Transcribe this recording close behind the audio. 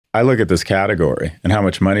I look at this category and how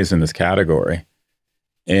much money's in this category,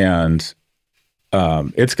 and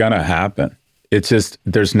it's going to happen. It's just,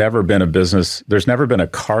 there's never been a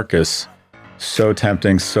carcass so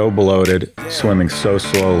tempting, so bloated, swimming so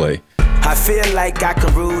slowly. I feel like I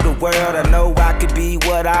can rule the world. I know I could be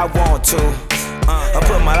what I want to. I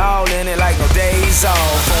put my all in it like no days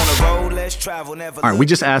off. On the road, let's travel, never. All right, we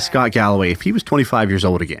just asked Scott Galloway if he was 25 years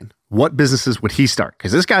old again, what businesses would he start?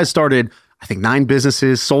 Because this guy started, I think, 9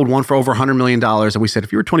 businesses, sold one for over $100 million. And we said,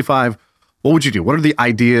 if you were 25, what would you do? What are the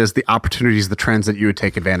ideas, the opportunities, the trends that you would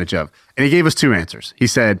take advantage of? And he gave us 2 answers. He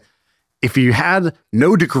said, if you had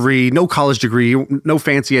no degree, no college degree, no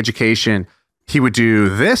fancy education, he would do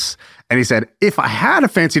this. And he said, if I had a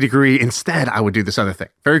fancy degree, instead, I would do this other thing.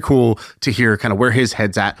 Very cool to hear kind of where his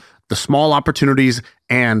head's at, the small opportunities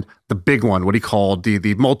and the big one, what he called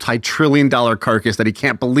the multi-trillion-dollar carcass that he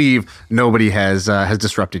can't believe nobody has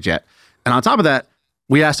disrupted yet. And on top of that,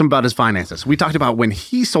 we asked him about his finances. We talked about when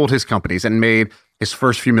he sold his companies and made his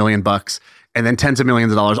first few $1,000,000 and then tens of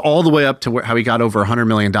millions of dollars, all the way up to how he got over $100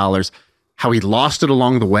 million, how he lost it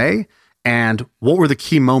along the way, and what were the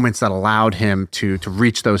key moments that allowed him to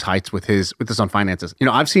reach those heights with his own finances. You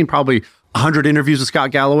know, I've seen probably 100 interviews with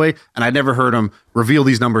Scott Galloway, and I never heard him reveal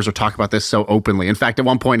these numbers or talk about this so openly. In fact, at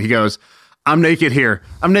one point he goes, I'm naked here,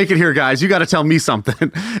 guys. You got to tell me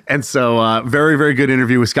something. And so very, very good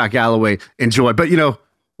interview with Scott Galloway. Enjoy. But, you know,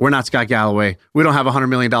 we're not Scott Galloway. We don't have $100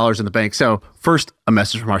 million in the bank. So first, a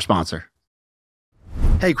message from our sponsor.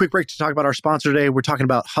 Hey, quick break to talk about our sponsor today. We're talking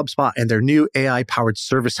about HubSpot and their new AI-powered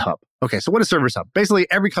Service Hub. Okay, so what is Service Hub? Basically,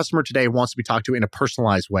 every customer today wants to be talked to in a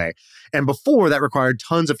personalized way. And before, that required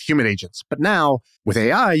tons of human agents. But now, with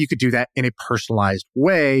AI, you could do that in a personalized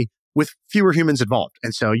way with fewer humans involved.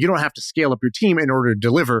 And so you don't have to scale up your team in order to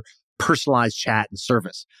deliver personalized chat and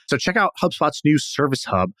service. So check out HubSpot's new Service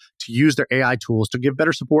Hub to use their AI tools to give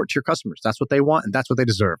better support to your customers. That's what they want and that's what they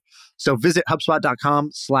deserve. So visit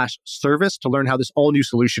HubSpot.com/service to learn how this all new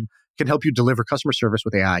solution can help you deliver customer service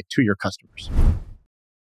with AI to your customers.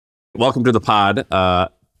 Welcome to the pod.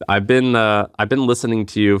 I've been listening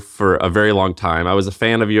to you for a very long time. I was a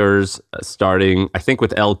fan of yours starting, I think,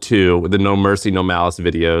 with L2, with the No Mercy, No Malice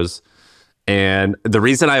videos. And the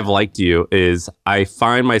reason I've liked you is I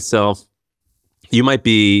find myself, you might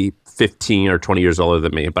be 15 or 20 years older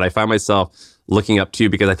than me, but I find myself looking up to you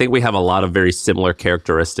because I think we have a lot of very similar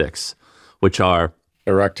characteristics, which are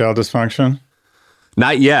erectile dysfunction,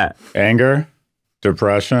 not yet, anger,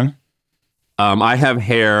 depression. I have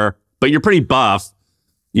hair, but you're pretty buff.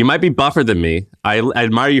 You might be buffer than me. I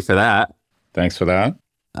admire you for that. Thanks for that.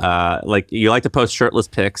 Like you like to post shirtless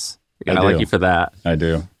pics. I like you for that. I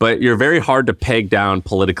do. But you're very hard to peg down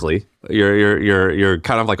politically. You're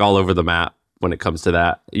kind of like all over the map when it comes to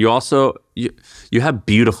that. You also you have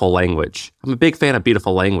beautiful language. I'm a big fan of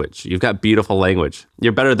beautiful language. You've got beautiful language.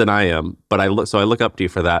 You're better than I am, but I look up to you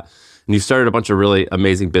for that. And you started a bunch of really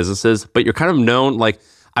amazing businesses, but you're kind of known like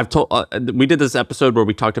I've told. We did this episode where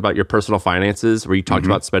we talked about your personal finances, where you talked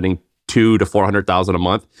about spending $200,000 to $400,000 a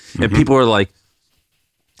month, and people were like,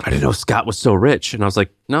 I didn't know Scott was so rich. And I was like,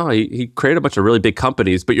 no, he created a bunch of really big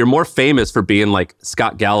companies, but you're more famous for being like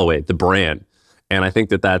Scott Galloway, the brand. And I think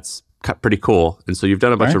that's pretty cool. And so you've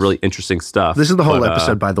done a bunch of really interesting stuff. This is the whole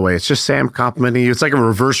episode, by the way. It's just Sam complimenting you. It's like a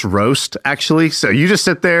reverse roast, actually. So you just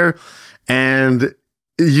sit there and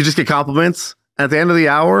you just get compliments. At the end of the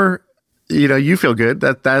hour, you know, you feel good.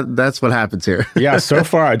 That's what happens here. Yeah, so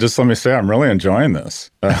far, let me say, I'm really enjoying this.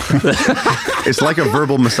 It's like a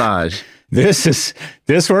verbal massage. This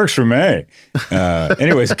works for me.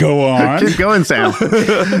 Anyways, go on. Keep going, Sam.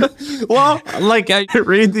 Well, like I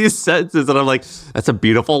read these sentences and I'm like, that's a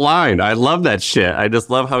beautiful line. I love that shit. I just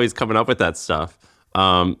love how he's coming up with that stuff.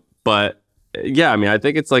 But yeah, I mean, I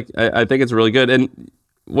think it's really good. And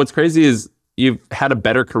what's crazy is you've had a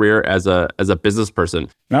better career as a business person.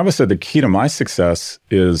 And I would say the key to my success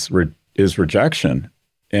is rejection,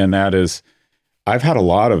 and that is, I've had a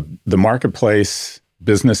lot of the marketplace.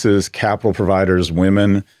 Businesses, capital providers,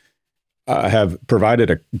 women have provided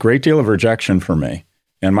a great deal of rejection for me.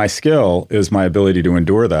 And my skill is my ability to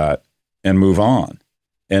endure that and move on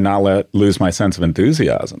and not lose my sense of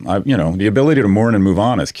enthusiasm. The ability to mourn and move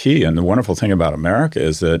on is key. And the wonderful thing about America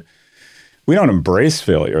is that we don't embrace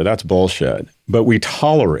failure. That's bullshit. But we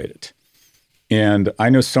tolerate it. And I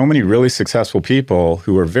know so many really successful people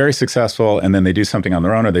who are very successful and then they do something on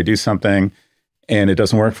their own or they do something and it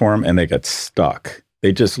doesn't work for them and they get stuck.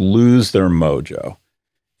 They just lose their mojo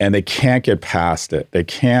and they can't get past it. They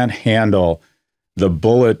can't handle the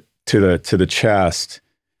bullet to the chest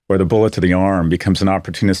or the bullet to the arm becomes an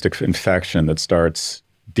opportunistic infection that starts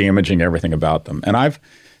damaging everything about them. And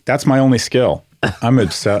that's my only skill I'm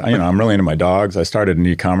obsessed. I'm really into my dogs. I started an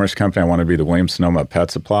e-commerce company. I wanted to be the Williams-Sonoma Pet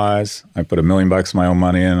Supplies. I put $1 million of my own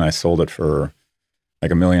money in, and I sold it for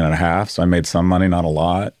like $1.5 million. So I made some money, not a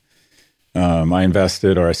lot. I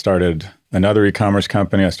invested, or I started another e-commerce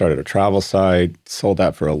company. I started a travel site, sold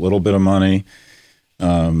that for a little bit of money.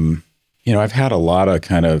 I've had a lot of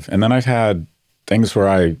and then I've had things where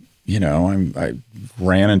I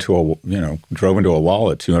ran into drove into a wall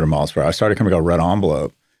at 200 miles per hour. I started a company called Red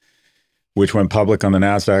Envelope, which went public on the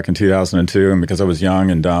NASDAQ in 2002. And because I was young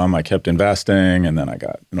and dumb, I kept investing. And then I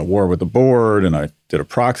got in a war with the board, and I did a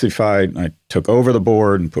proxy fight, and I took over the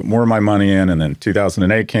board and put more of my money in. And then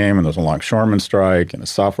 2008 came, and there was a longshoreman strike and a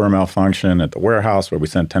software malfunction at the warehouse where we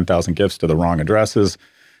sent 10,000 gifts to the wrong addresses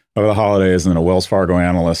over the holidays. And then a Wells Fargo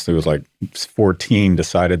analyst who was like 14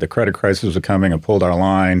 decided the credit crisis was coming and pulled our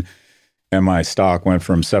line. And my stock went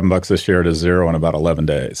from $7 a share to zero in about 11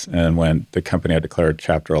 days. And when the company had declared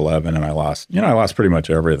Chapter 11, and I lost pretty much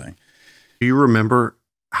everything. Do you remember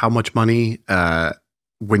how much money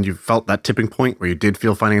when you felt that tipping point where you did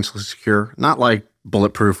feel financially secure? Not like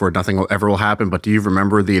bulletproof where nothing will ever happen, but do you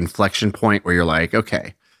remember the inflection point where you're like,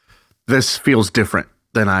 okay, this feels different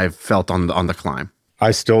than I've felt on the climb?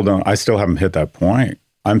 I still haven't hit that point.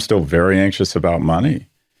 I'm still very anxious about money.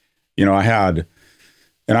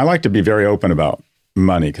 And I like to be very open about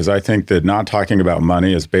money, because I think that not talking about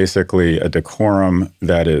money is basically a decorum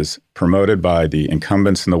that is promoted by the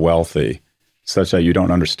incumbents and the wealthy, such that you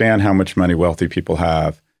don't understand how much money wealthy people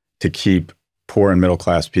have, to keep poor and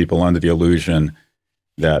middle-class people under the illusion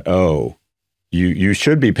that, you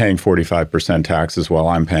should be paying 45% taxes while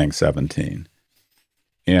I'm paying 17%.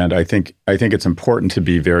 And I think it's important to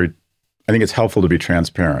be I think it's helpful to be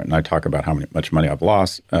transparent. And I talk about how much money I've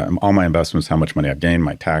lost, all my investments, how much money I've gained,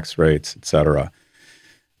 my tax rates, et cetera.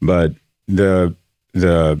 But I'm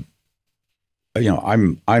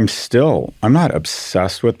not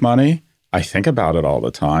obsessed with money. I think about it all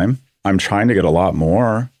the time. I'm trying to get a lot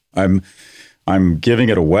more. I'm giving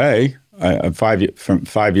it away.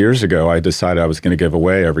 5 years ago, I decided I was going to give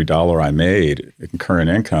away every dollar I made in current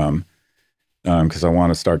income, because I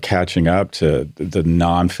want to start catching up to the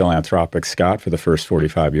non-philanthropic Scott for the first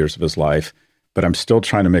 45 years of his life. But I'm still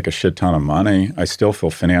trying to make a shit ton of money. I still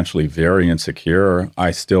feel financially very insecure.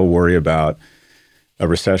 I still worry about a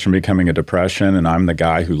recession becoming a depression, and I'm the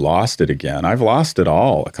guy who lost it again. I've lost it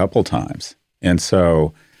all a couple times. And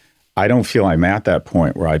so I don't feel I'm at that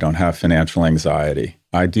point where I don't have financial anxiety.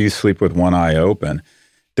 I do sleep with one eye open.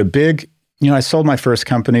 I sold my first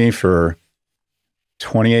company for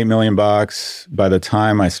 $28 million. By the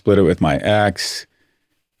time I split it with my ex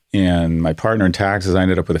and my partner in taxes, I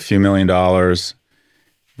ended up with a few $1 million.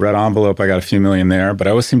 Red Envelope, I got a few million there, but I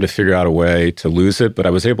always seem to figure out a way to lose it. But I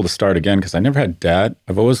was able to start again because I never had debt.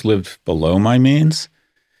 I've always lived below my means.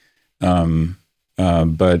 But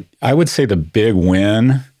I would say the big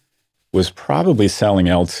win was probably selling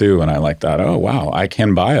L2. And I thought, oh, wow, I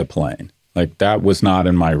can buy a plane. Like, that was not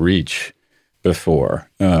in my reach before.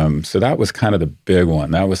 So that was kind of the big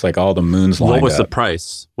one. That was like all the moons lined up. What was the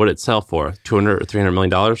price? What did it sell for? $200 or $300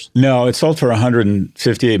 million? No, it sold for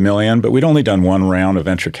 $158 million, but we'd only done one round of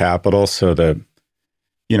venture capital. So the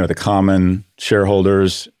common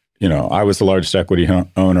shareholders, I was the largest equity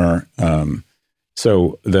owner.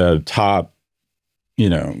 So the top,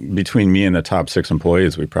 between me and the top 6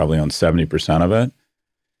 employees, we probably owned 70% of it.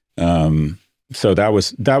 So that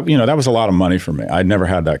was a lot of money for me. I'd never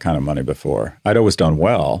had that kind of money before. I'd always done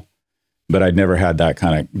well, but I'd never had that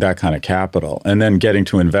kind of capital. And then getting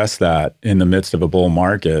to invest that in the midst of a bull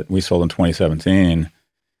market, we sold in 2017.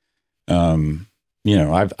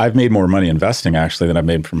 I've made more money investing actually than I've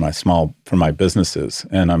made from my businesses.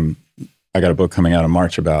 And I got a book coming out in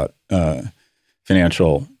March about trying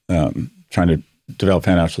to develop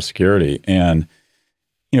financial security. And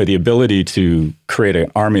the ability to create an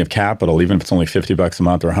army of capital, even if it's only $50 a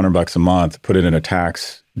month or $100 a month, put it in a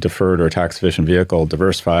tax deferred or tax efficient vehicle,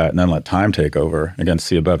 diversify it, and then let time take over. Again,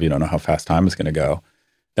 see above, you don't know how fast time is going to go.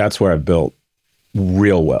 That's where I've built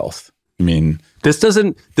real wealth. I mean, this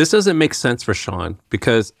doesn't make sense for Sean,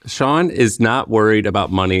 because Sean is not worried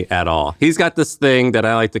about money at all. He's got this thing that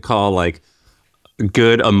I like to call like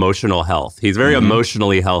good emotional health. He's very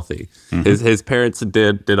emotionally healthy. His parents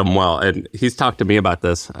did him well, and he's talked to me about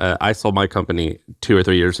this. I sold my company 2 or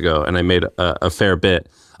 3 years ago, and I made a fair bit.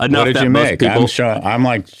 Enough what did that you most make? People,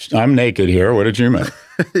 I'm naked here. What did you make?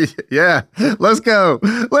 Yeah, let's go,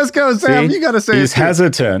 Sam. See? You got to say he's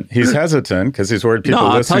hesitant. He's hesitant because he's worried people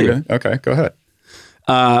listening. Okay, go ahead.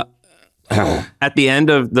 At the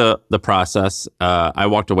end of the process, I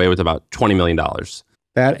walked away with about $20 million.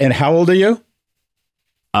 And how old are you?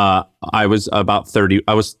 I was about 30.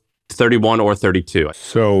 I was 31 or 32.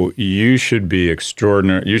 So you should be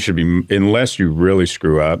extraordinary. You should be, unless you really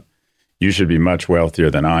screw up, you should be much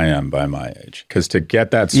wealthier than I am by my age. Because to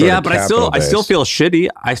get that sort of but I still feel shitty.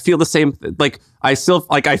 I feel the same. Like I felt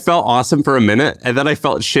awesome for a minute, and then I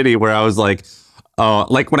felt shitty where I was like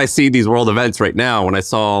when I see these world events right now, when I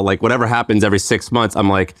saw like whatever happens every 6 months, I'm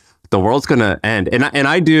like, the world's gonna end. And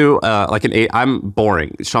I do I'm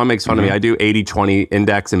boring. Sean makes fun of me. I do 80-20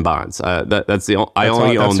 index and bonds. That's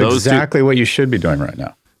only own those. That's exactly what you should be doing right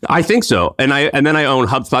now. I think so. And then I own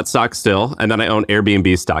HubSpot stock still, and then I own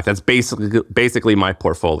Airbnb stock. That's basically my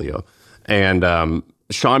portfolio. And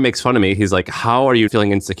Sean makes fun of me. He's like, "How are you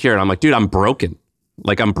feeling insecure?" And I'm like, "Dude, I'm broken.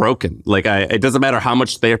 I'm broken. It doesn't matter how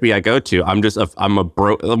much therapy I go to. I'm a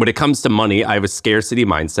broke. When it comes to money, I have a scarcity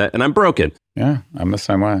mindset, and I'm broken." Yeah, I'm the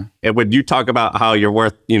same way. And when you talk about how you're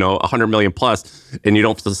worth, 100 million plus, and you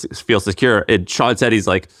don't feel secure, and Sean said he's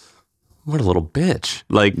like, what a little bitch.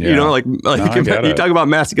 You talk about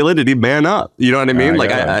masculinity, man up. You know what I mean?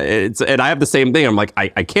 And I have the same thing. I'm like,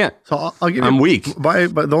 I can't. So I'll give I'm weak.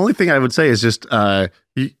 But the only thing I would say is just, both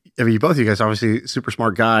of you guys are obviously super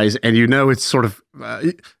smart guys, and it's sort of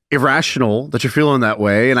irrational that you're feeling that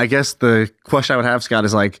way. And I guess the question I would have, Scott,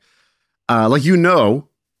 is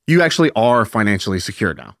you actually are financially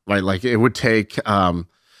secure now, right? Like it would take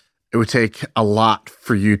a lot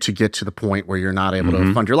for you to get to the point where you're not able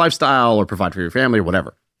to fund your lifestyle or provide for your family or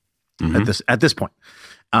whatever at this point.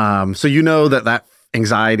 So that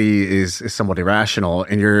anxiety is somewhat irrational,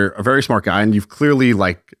 and you're a very smart guy, and you've clearly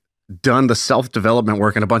done the self-development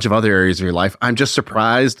work in a bunch of other areas of your life. I'm just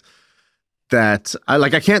surprised that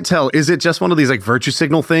I can't tell. Is it just one of these virtue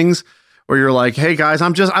signal things where you're like, hey guys,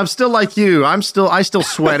 I'm still like you. I still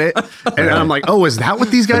sweat it. And I'm like, oh, is that what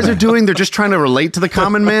these guys are doing? They're just trying to relate to the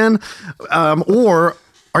common man. Or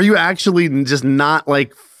are you actually just not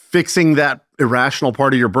fixing that irrational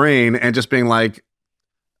part of your brain and just being working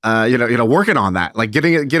on that,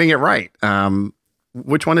 getting it right?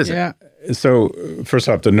 Which one is it? Yeah. So first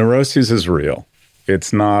off, the neuroses is real.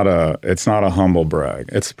 It's not a humble brag.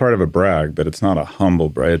 It's part of a brag, but it's not a humble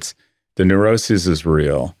brag. The neuroses is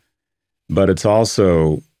real. But it's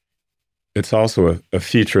also a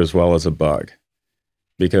feature as well as a bug,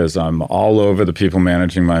 because I'm all over the people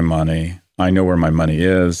managing my money. I know where my money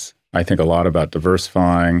is. I think a lot about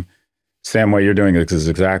diversifying. Sam, what you're doing is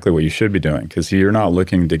exactly what you should be doing, because you're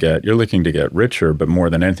looking to get richer, but more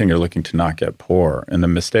than anything, you're looking to not get poor. And the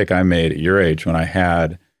mistake I made at your age when I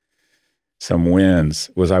had some wins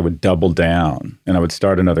was I would double down and I would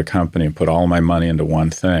start another company and put all my money into one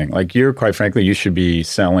thing. Quite frankly, you should be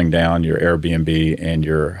selling down your Airbnb and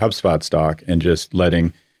your HubSpot stock and just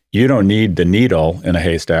you don't need the needle in a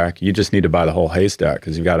haystack. You just need to buy the whole haystack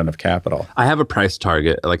because you've got enough capital. I have a price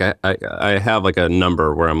target. I have a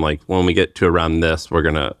number where I'm like, when we get to around this,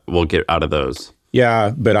 we'll get out of those.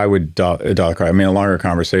 Yeah, but I would, a longer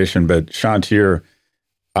conversation, but Sean,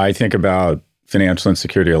 I think about financial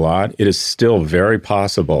insecurity a lot. It is still very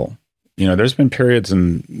possible. There's been periods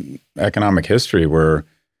in economic history where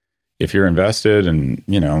if you're invested and,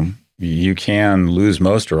 you can lose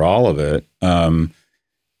most or all of it.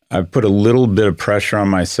 I've put a little bit of pressure on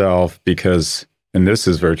myself because, and this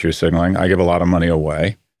is virtue signaling, I give a lot of money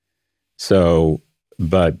away. So,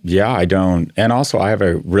 but yeah, I don't. And also I have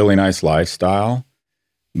a really nice lifestyle,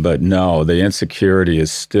 but no, the insecurity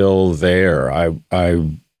is still there.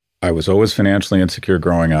 I was always financially insecure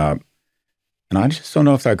growing up, and I just don't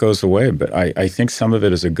know if that goes away, but I think some of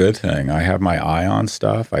it is a good thing. I have my eye on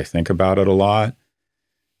stuff. I think about it a lot.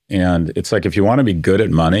 And it's if you want to be good at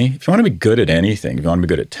money, if you want to be good at anything, if you want to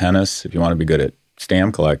be good at tennis, if you want to be good at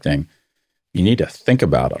stamp collecting, you need to think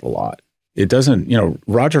about it a lot. It doesn't,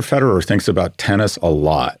 Roger Federer thinks about tennis a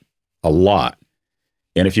lot.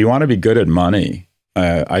 And if you want to be good at money,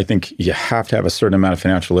 I think you have to have a certain amount of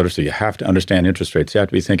financial literacy. You have to understand interest rates. You have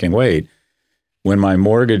to be thinking, wait, when my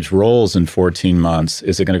mortgage rolls in 14 months,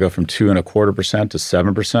 is it going to go from 2.25% to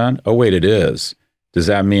 7%? Oh, wait, it is. Does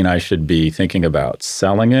that mean I should be thinking about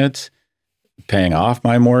selling it, paying off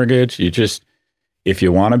my mortgage? If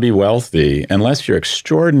you want to be wealthy, unless you're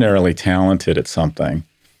extraordinarily talented at something,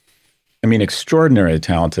 extraordinarily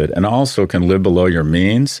talented, and also can live below your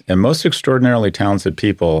means. And most extraordinarily talented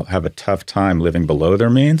people have a tough time living below their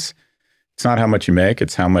means. It's not how much you make,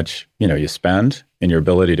 it's how much, you spend and your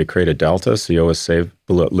ability to create a delta. So you always live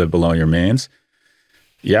below your means.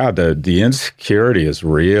 Yeah, the insecurity is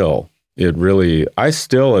real. I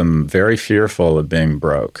still am very fearful of being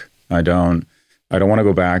broke. I don't want to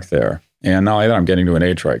go back there. And not only that, I'm getting to an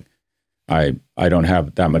age where I don't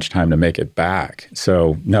have that much time to make it back.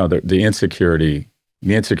 So no, the insecurity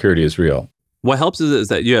is real. what helps is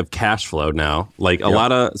that you have cash flow now. Like a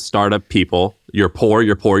lot of startup people, you're poor,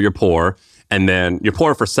 and then you're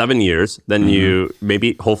poor for 7 years. Then you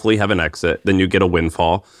maybe hopefully have an exit. Then you get a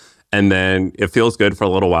windfall, and then it feels good for a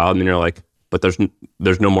little while, and then you're like, but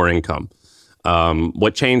there's no more income.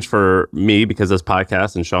 What changed for me, because this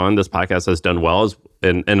podcast has done well, is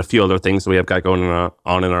and a few other things that we have got going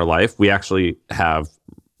on in our life. We actually have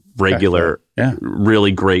regular,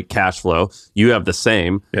 really great cash flow. You have the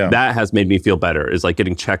same. Yeah. That has made me feel better. Is like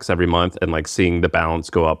getting checks every month and like seeing the balance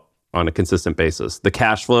go up on a consistent basis. The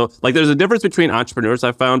cash flow, like there's a difference between entrepreneurs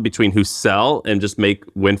I've found between who sell and just make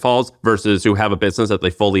windfalls versus who have a business that they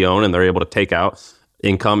fully own and they're able to take out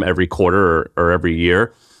income every quarter or every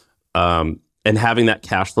year. And having that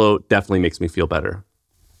cash flow definitely makes me feel better.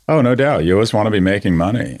 Oh, no doubt. You always want to be making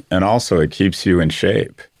money. And also it keeps you in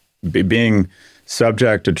shape. Being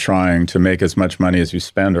subject to trying to make as much money as you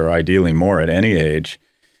spend, or ideally more at any age,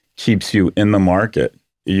 keeps you in the market.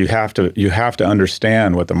 You have to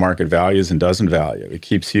understand what the market values and doesn't value. It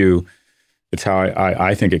keeps you, it's how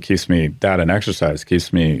I think it keeps me, that and exercise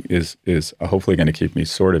keeps me, is hopefully going to keep me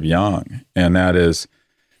sort of young. And that is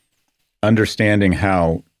understanding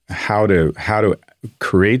how to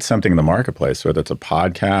create something in the marketplace, whether it's a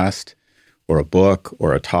podcast or a book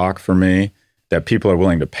or a talk for me that people are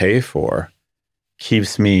willing to pay for,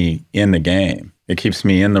 keeps me in the game. It keeps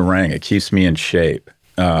me in the ring. It keeps me in shape.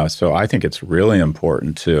 So I think it's really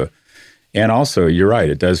important to, and also you're right.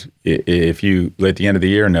 It does. If you at the end of the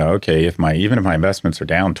year know, okay, even if my investments are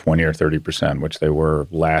down 20 or 30%, which they were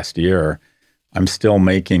last year, I'm still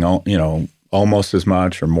making, almost as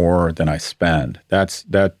much or more than I spend.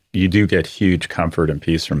 That you do get huge comfort and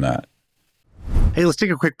peace from that. Hey, let's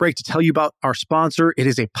take a quick break to tell you about our sponsor. It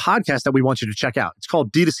is a podcast that we want you to check out. It's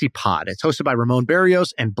called D2C Pod. It's hosted by Ramon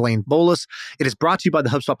Barrios and Blaine Bolus. It is brought to you by the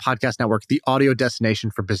HubSpot Podcast Network, the audio destination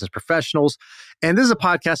for business professionals. And this is a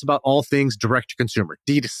podcast about all things direct to consumer,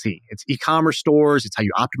 D2C. It's e-commerce stores. It's how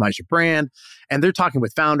you optimize your brand. And they're talking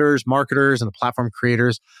with founders, marketers, and the platform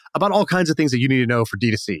creators about all kinds of things that you need to know for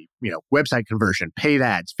D2C. Website conversion, paid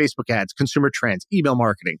ads, Facebook ads, consumer trends, email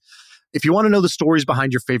marketing. If you want to know the stories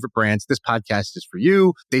behind your favorite brands, this podcast is for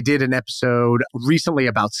you. They did an episode recently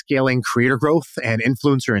about scaling creator growth and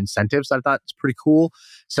influencer incentives that I thought was pretty cool.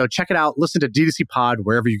 So check it out. Listen to D2C Pod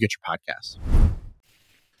wherever you get your podcasts.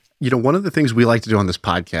 One of the things we like to do on this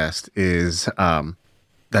podcast is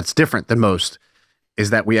that's different than most is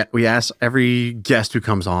that we ask every guest who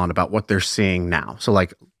comes on about what they're seeing now. So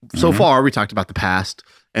so far we talked about the past,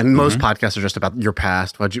 and most podcasts are just about your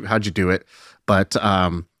past. How'd you do it? But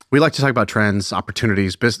we like to talk about trends,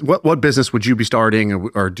 opportunities. What business would you be starting,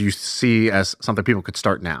 or do you see as something people could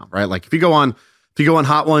start now? Right? Like if you go on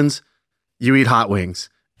Hot Ones, you eat hot wings.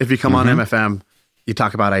 If you come on MFM, you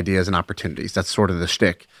talk about ideas and opportunities. That's sort of the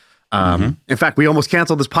shtick. In fact, we almost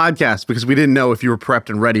canceled this podcast because we didn't know if you were prepped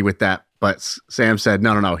and ready with that. But Sam said,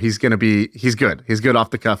 no, he's good. He's good off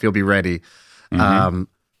the cuff. He'll be ready.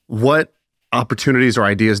 What opportunities or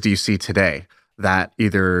ideas do you see today that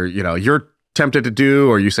either, you're tempted to do,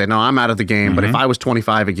 or you say, no, I'm out of the game. But if I was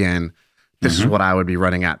 25 again, this is what I would be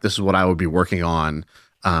running at. This is what I would be working on.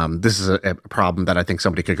 This is a problem that I think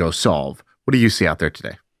somebody could go solve. What do you see out there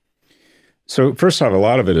today? So first off, a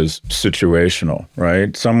lot of it is situational,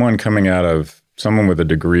 right? Someone with a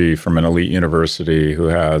degree from an elite university who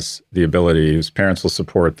has the ability, whose parents will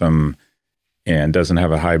support them and doesn't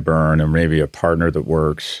have a high burn, and maybe a partner that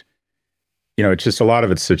works. It's just a lot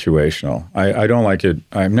of it's situational. I don't like it.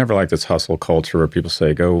 I've never liked this hustle culture where people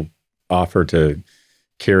say, go offer to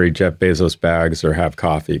carry Jeff Bezos bags or have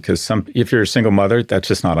coffee. Because if you're a single mother, that's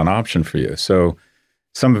just not an option for you. So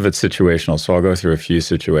some of it's situational. So I'll go through a few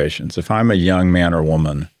situations. If I'm a young man or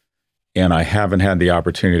woman and I haven't had the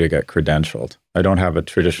opportunity to get credentialed, I don't have a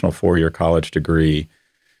traditional 4-year college degree,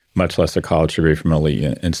 much less a college degree from an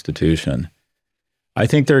elite institution, I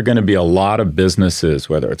think there are going to be a lot of businesses,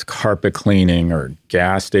 whether it's carpet cleaning or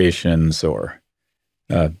gas stations or,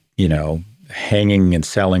 hanging and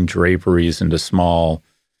selling draperies into small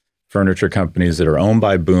furniture companies that are owned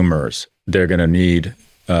by boomers. They're going to need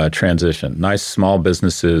transition. Nice small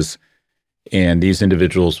businesses, and these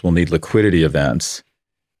individuals will need liquidity events.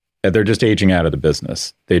 They're just aging out of the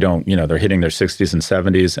business. They don't, they're hitting their 60s and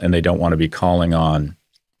 70s, and they don't want to be calling on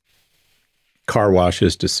car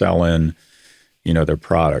washes to sell in their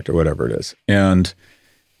product or whatever it is. And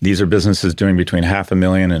these are businesses doing between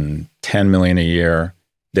 $500,000 and $10 million a year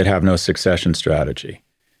that have no succession strategy.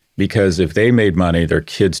 Because if they made money, their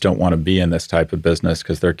kids don't want to be in this type of business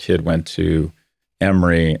because their kid went to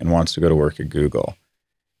Emory and wants to go to work at Google.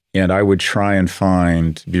 And I would try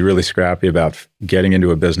and be really scrappy about getting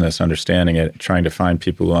into a business, understanding it, trying to find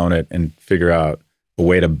people who own it and figure out a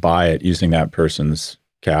way to buy it using that person's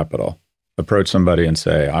capital. Approach somebody and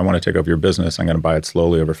say, I want to take over your business. I'm going to buy it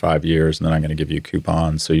slowly over 5 years, and then I'm going to give you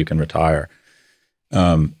coupons so you can retire.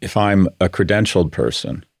 If I'm a credentialed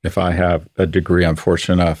person, if I have a degree, I'm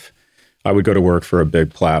fortunate enough, I would go to work for a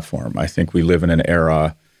big platform. I think we live in an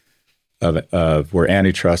era of where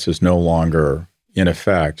antitrust is no longer in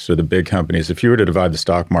effect. So the big companies, if you were to divide the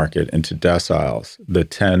stock market into deciles,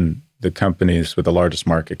 the companies with the largest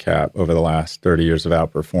market cap over the last 30 years have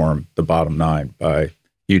outperformed the bottom 9 by a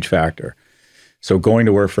huge factor. So going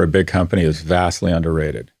to work for a big company is vastly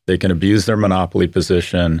underrated. They can abuse their monopoly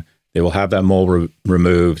position. They will have that mole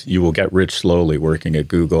removed. You will get rich slowly working at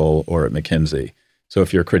Google or at McKinsey. So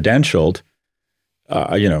if you're credentialed,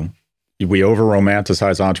 we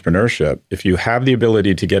over-romanticize entrepreneurship. If you have the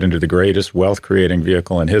ability to get into the greatest wealth-creating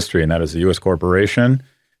vehicle in history, and that is the U.S. corporation,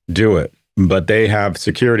 do it. But they have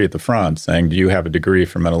security at the front saying, do you have a degree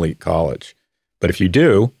from an elite college? But if you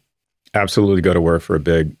do, absolutely go to work for a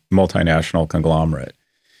big multinational conglomerate.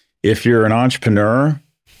 If you're an entrepreneur,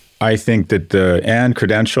 I think that and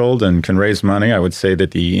credentialed and can raise money, I would say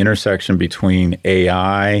that the intersection between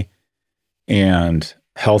AI and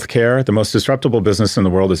healthcare, the most disruptable business in the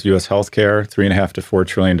world is U.S. healthcare, $3.5 to $4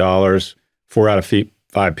 trillion. 4 out of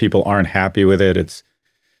 5 people aren't happy with it. Its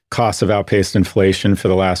costs have outpaced inflation for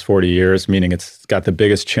the last 40 years, meaning it's got the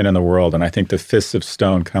biggest chin in the world. And I think the fists of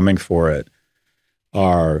stone coming for it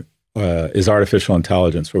is artificial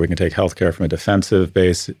intelligence, where we can take healthcare from a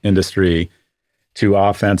defensive-based industry to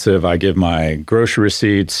offensive. I give my grocery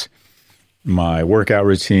receipts, my workout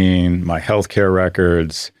routine, my healthcare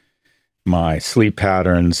records, my sleep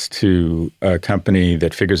patterns to a company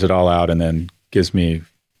that figures it all out and then gives me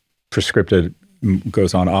prescriptive,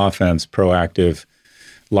 goes on offense, proactive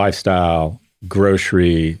lifestyle,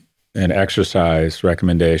 grocery, and exercise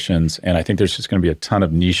recommendations. And I think there's just going to be a ton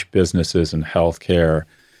of niche businesses in healthcare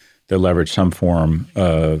that leverage some form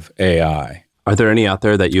of AI. Are there any out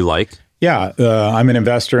there that you like? Yeah, I'm an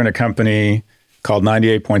investor in a company called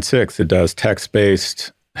 98.6 that does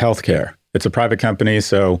text-based healthcare. It's a private company,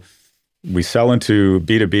 so we sell into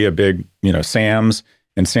B2B, a big, Sam's,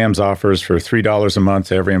 and Sam's offers for $3 a month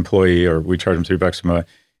to every employee, or we charge them $3 a month,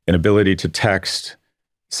 an ability to text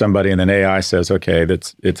somebody, and then AI says, okay,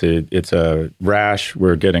 it's a rash.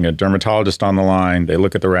 We're getting a dermatologist on the line. They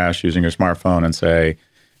look at the rash using your smartphone and say,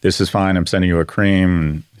 this is fine. I'm sending you a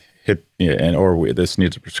cream. This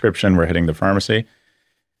needs a prescription. We're hitting the pharmacy.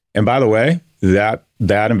 And by the way, that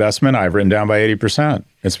investment I've written down by 80%.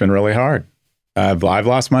 It's been really hard. I've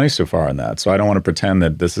lost money so far on that. So I don't want to pretend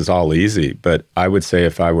that this is all easy. But I would say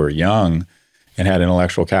if I were young and had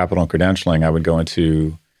intellectual capital and credentialing, I would go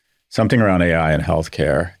into something around AI and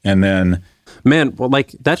healthcare. And then, man, well,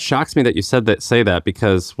 that shocks me that you say that,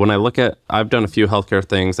 because when I've done a few healthcare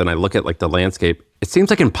things and I look at the landscape, it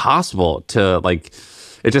seems impossible to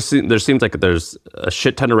there seems like there's a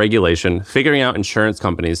shit ton of regulation. Figuring out insurance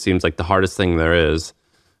companies seems like the hardest thing there is.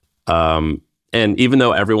 And even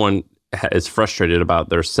though everyone is frustrated about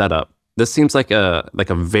their setup, this seems like a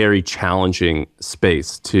very challenging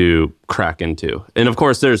space to crack into. And of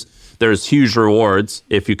course, there's huge rewards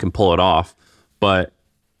if you can pull it off, but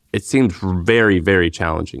it seems very, very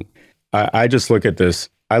challenging. I just look at this.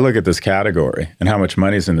 I look at this category and how much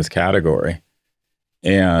money's in this category,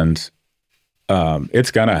 and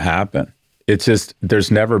it's going to happen. It's just, there's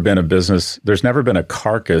never been a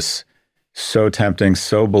carcass so tempting,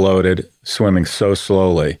 so bloated, swimming so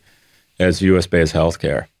slowly as U.S.-based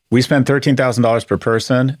healthcare. We spend $13,000 per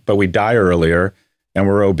person, but we die earlier, and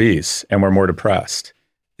we're obese, and we're more depressed.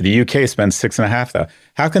 The UK spends $6,500.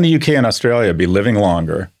 How can the UK and Australia be living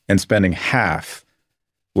longer and spending half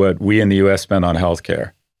what we in the US spend on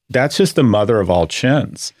healthcare? That's just the mother of all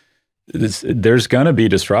chins. There's going to be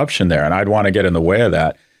disruption there, and I'd want to get in the way of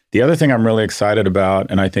that. The other thing I'm really excited about,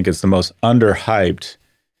 and I think it's the most underhyped,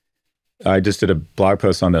 I just did a blog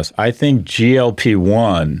post on this. I think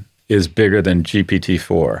GLP-1 is bigger than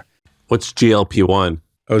GPT-4. What's GLP-1?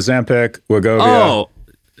 Ozempic, Wegovy. Oh,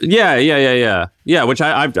 yeah. Which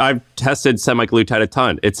I've tested semaglutide a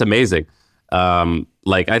ton. It's amazing.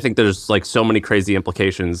 I think there's so many crazy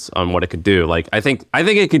implications on what it could do. I think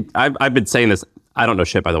it could. I've been saying this. I don't know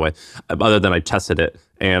shit, by the way, other than I tested it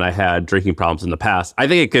and I had drinking problems in the past. I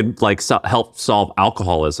think it could help solve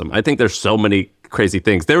alcoholism. I think there's so many crazy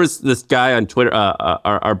things. There was this guy on Twitter,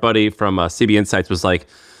 our buddy from CB Insights was like,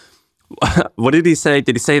 what did he say?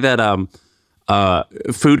 Did he say that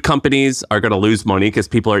Food companies are going to lose money because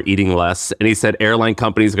people are eating less. And he said airline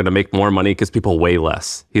companies are going to make more money because people weigh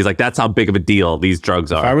less. He's like, that's how big of a deal these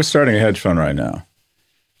drugs are. If I was starting a hedge fund right now,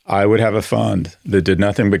 I would have a fund that did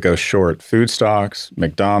nothing but go short food stocks,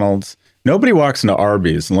 McDonald's. Nobody walks into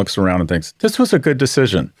Arby's and looks around and thinks, this was a good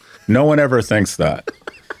decision. No one ever thinks that.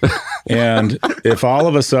 And if all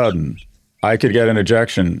of a sudden I could get an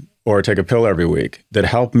injection or take a pill every week that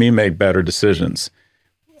helped me make better decisions,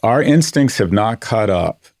 our instincts have not caught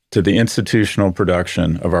up to the institutional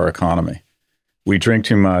production of our economy. We drink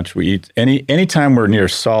too much. We eat anytime we're near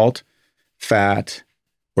salt, fat,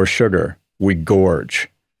 or sugar, we gorge.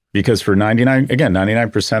 Because for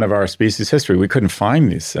 99% of our species history, we couldn't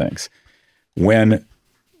find these things. When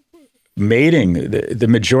mating, the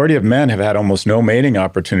majority of men have had almost no mating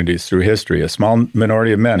opportunities through history. A small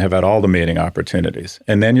minority of men have had all the mating opportunities.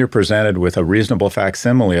 And then you're presented with a reasonable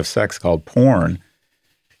facsimile of sex called porn.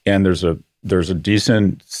 And there's a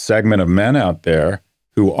decent segment of men out there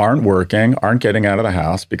who aren't working, aren't getting out of the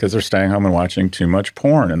house because they're staying home and watching too much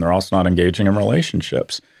porn. And they're also not engaging in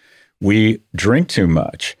relationships. We drink too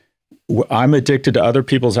much. I'm addicted to other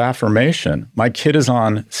people's affirmation. My kid is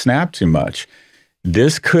on Snap too much.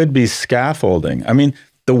 This could be scaffolding. I mean,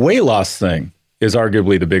 the weight loss thing is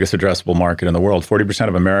arguably the biggest addressable market in the world. 40%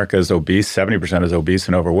 of America is obese, 70% is obese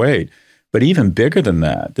and overweight. But even bigger than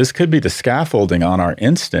that, this could be the scaffolding on our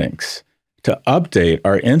instincts to update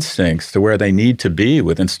our instincts to where they need to be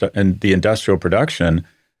within the industrial production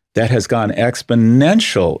that has gone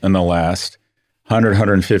exponential in the last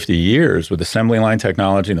 150 years with assembly line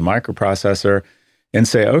technology and the microprocessor, and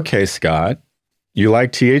say, okay, Scott, you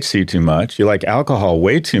like THC too much. You like alcohol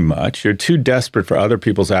way too much. You're too desperate for other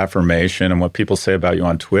people's affirmation, and what people say about you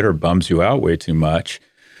on Twitter bums you out way too much.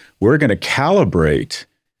 We're going to calibrate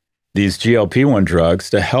these GLP-1 drugs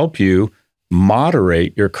to help you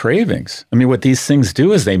moderate your cravings. I mean, what these things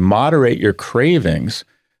do is they moderate your cravings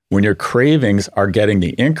when your cravings are getting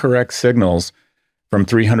the incorrect signals from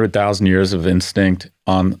 300,000 years of instinct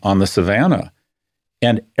on the savannah.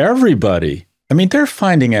 And everybody, I mean, they're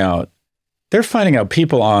finding out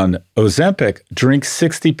people on Ozempic drink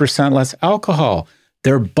 60% less alcohol.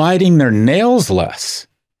 They're biting their nails less.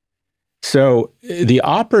 So the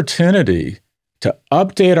opportunity to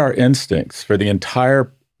update our instincts for the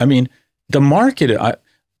entire, I mean, the market,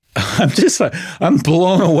 I'm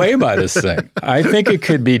blown away by this thing. I think it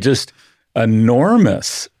could be just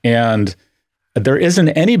enormous. And there isn't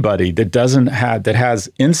anybody that has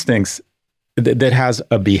instincts, that has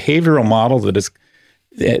a behavioral model that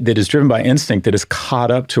is driven by instinct that is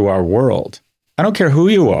caught up to our world. I don't care who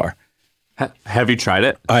you are. Have you tried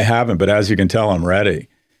it? I haven't, but as you can tell, I'm ready.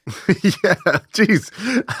 Yeah, geez.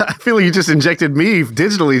 I feel like you just injected me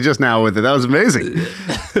digitally just now with it. That was amazing.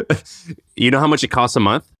 You know how much it costs a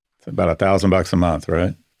month? It's about $1,000 a month,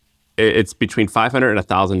 right? It's between $500 and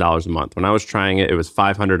 $1,000 a month. When I was trying it, it was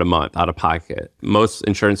 $500 a month out of pocket. Most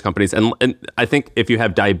insurance companies, and I think if you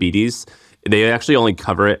have diabetes, they actually only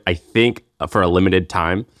cover it, I think, for a limited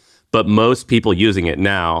time. But most people using it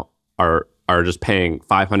now are just paying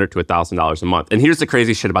 $500 to $1,000 a month. And here's the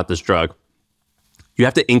crazy shit about this drug. You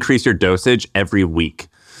have to increase your dosage every week.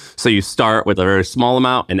 So you start with a very small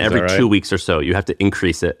amount, and every 2 weeks or so, you have to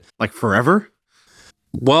increase it. Like forever?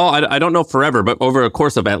 Well, I don't know forever, but over a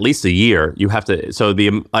course of at least a year, you have to. So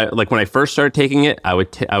like when I first started taking it, I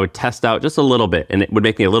would test out just a little bit, and it would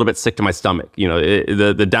make me a little bit sick to my stomach. You know,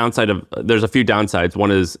 the downside of, there's a few downsides.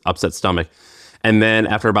 One is upset stomach, and then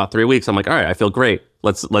after about 3 weeks, I'm like, all right, I feel great.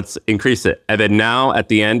 Let's increase it. And then now at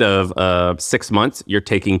the end of 6 months, you're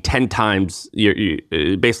taking 10 times. You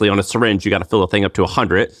basically on a syringe, you got to fill the thing up to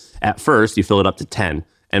 100. At first, you fill it up to 10.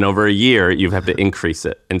 And over a year, you have to increase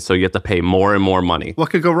it. And so you have to pay more and more money. What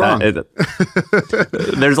could go wrong?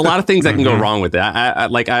 There's a lot of things that can go wrong with it.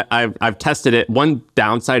 I've tested it. One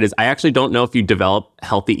downside is I actually don't know if you develop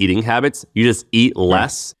healthy eating habits. You just eat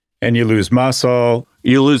less. And you lose muscle.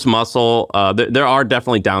 There are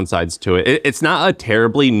definitely downsides to it. It's not a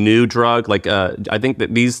terribly new drug. Like I think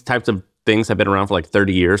that these types of things have been around for like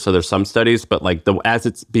 30 years. So there's some studies, but like as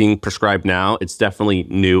it's being prescribed now, it's definitely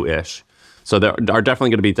new-ish. So there are definitely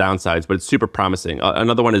going to be downsides, but it's super promising.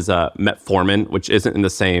 Another one is metformin, which isn't in the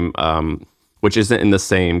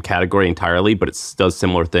same category entirely, but it does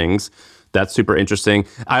similar things. That's super interesting.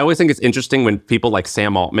 I always think it's interesting when people like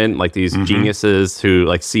Sam Altman, like these geniuses who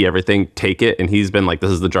like see everything, take it, and he's been like,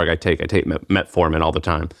 "This is the drug I take. I take metformin all the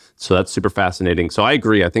time." So that's super fascinating. So I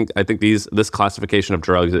agree. I think this classification of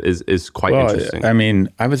drugs is quite interesting. I mean,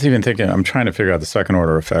 I was even thinking, I'm trying to figure out the second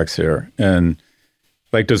order effects here, and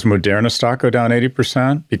like, does Moderna stock go down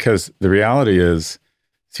 80%? Because the reality is,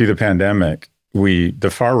 through the pandemic, the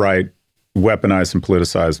far right weaponized and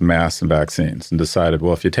politicized masks and vaccines and decided,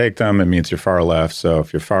 well, if you take them, it means you're far left. So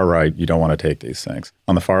if you're far right, you don't want to take these things.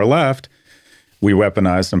 On the far left, we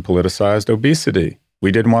weaponized and politicized obesity.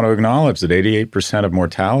 We didn't want to acknowledge that 88% of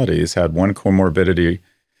mortalities had one comorbidity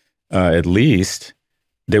at least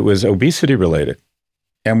that was obesity related.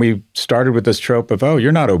 And we started with this trope of, oh,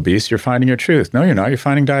 you're not obese, you're finding your truth. No, you're not, you're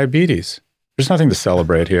finding diabetes. There's nothing to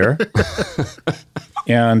celebrate here.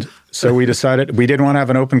 And so we decided we didn't want to have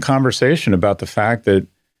an open conversation about the fact that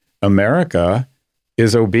America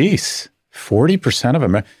is obese. 40% of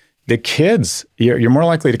America. The kids, you're more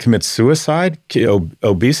likely to commit suicide,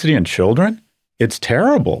 obesity in children. It's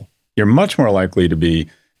terrible. You're much more likely to be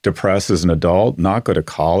depressed as an adult, not go to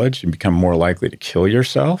college, and become more likely to kill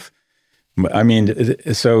yourself. I mean,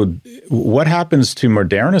 so what happens to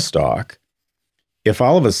Moderna stock if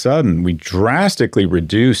all of a sudden we drastically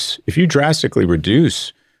reduce, if you drastically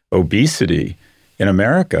reduce obesity in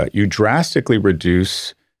America, you drastically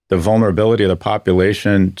reduce the vulnerability of the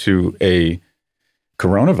population to a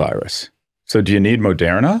coronavirus. So do you need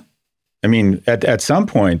Moderna? I mean, at some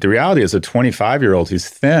point, the reality is a 25-year-old who's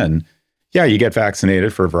thin, yeah, you get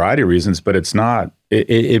vaccinated for a variety of reasons, but it's not,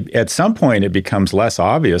 at some point, it becomes less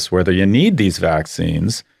obvious whether you need these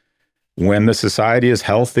vaccines when the society is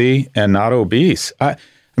healthy and not obese. I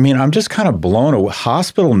mean, I'm just kind of blown away.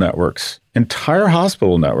 Hospital networks, entire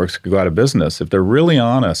hospital networks could go out of business if they're really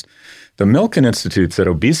honest. The Milken Institute said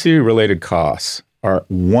obesity-related costs are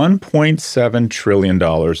 $1.7 trillion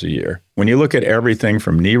a year. When you look at everything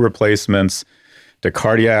from knee replacements to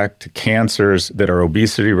cardiac to cancers that are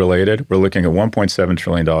obesity-related, we're looking at $1.7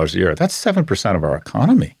 trillion a year. That's 7% of our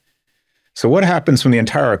economy. So what happens when the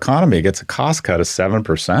entire economy gets a cost cut of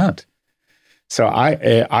 7%? So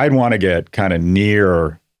I'd want to get kind of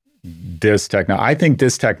near this technology. I think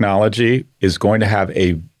this technology is going to have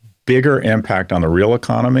a bigger impact on the real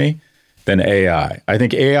economy than AI. I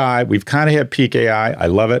think AI, we've kind of hit peak AI. I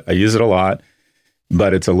love it. I use it a lot,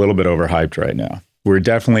 but it's a little bit overhyped right now. We're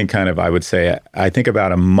definitely kind of, I would say, I think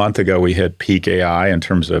about a month ago, we hit peak AI in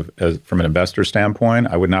terms of, from an investor standpoint.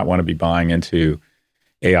 I would not want to be buying into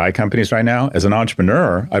AI companies right now. As an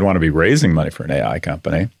entrepreneur, I'd want to be raising money for an AI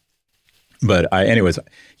company. But anyways,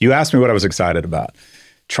 you asked me what I was excited about.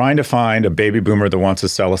 Trying to find a baby boomer that wants to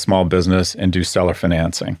sell a small business and do seller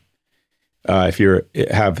financing. If you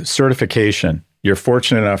have certification, you're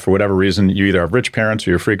fortunate enough for whatever reason, you either have rich parents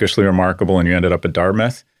or you're freakishly remarkable and you ended up at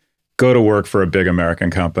Dartmouth, go to work for a big American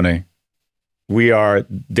company.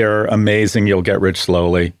 They're amazing. You'll get rich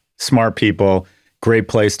slowly. Smart people, great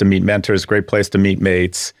place to meet mentors, great place to meet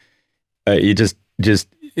mates.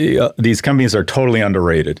 These companies are totally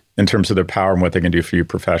underrated in terms of their power and what they can do for you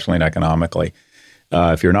professionally and economically.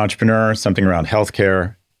 If you're an entrepreneur, something around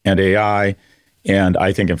healthcare and AI, and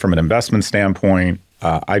I think from an investment standpoint,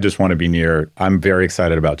 I just want to be near. I'm very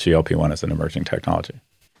excited about GLP-1 as an emerging technology.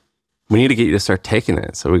 We need to get you to start taking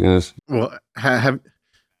it so we can just... Well, have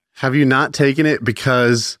you not taken it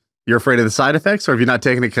because you're afraid of the side effects, or have you not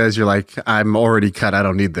taken it because you're like, I'm already cut, I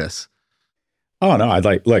don't need this? Oh, no,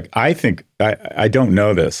 look, I think, I don't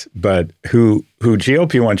know this, but who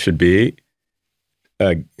GLP-1 should be,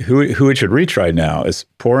 who it should reach right now is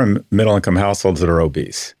poor and middle-income households that are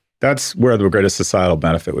obese. That's where the greatest societal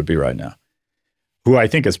benefit would be right now. Who I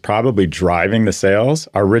think is probably driving the sales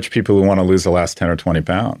are rich people who want to lose the last 10 or 20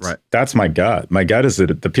 pounds. Right. That's my gut. My gut is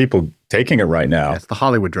that the people taking it right now. That's the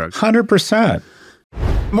Hollywood drugs. 100%.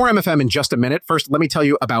 More MFM in just a minute. First, let me tell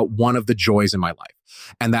you about one of the joys in my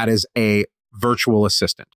life, and that is a virtual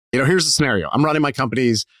assistant. Here's the scenario. I'm running my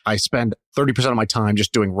companies. I spend 30% of my time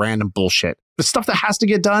just doing random bullshit. The stuff that has to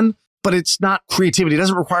get done, but it's not creativity. It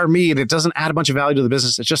doesn't require me, and it doesn't add a bunch of value to the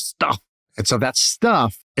business. It's just stuff. And so that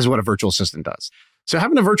stuff is what a virtual assistant does. So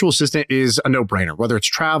having a virtual assistant is a no-brainer, whether it's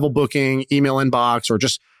travel booking, email inbox, or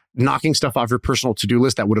just knocking stuff off your personal to-do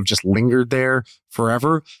list that would have just lingered there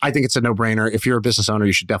forever. I think it's a no-brainer. If you're a business owner,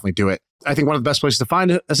 you should definitely do it. I think one of the best places to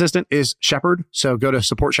find an assistant is Shepherd. So go to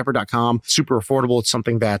supportshepherd.com. Super affordable. It's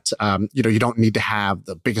something that you don't need to have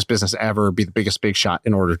the biggest business ever, be the biggest big shot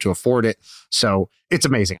in order to afford it. So it's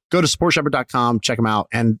amazing. Go to supportshepherd.com, check them out,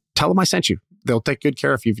 and tell them I sent you. They'll take good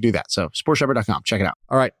care of you if you do that. So supportshepherd.com, check it out.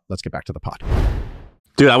 All right, let's get back to the pod.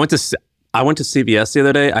 Dude, I went to CVS the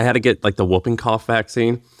other day. I had to get like the whooping cough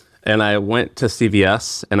vaccine, and I went to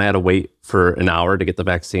CVS and I had to wait for an hour to get the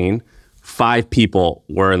vaccine. 5 people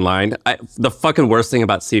were in line. The fucking worst thing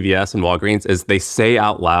about CVS and Walgreens is they say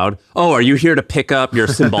out loud, "Oh, are you here to pick up your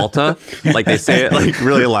Cymbalta?" Like they say it like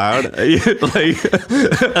really loud.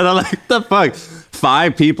 And I'm like, the fuck?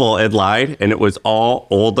 5 people in line, and it was all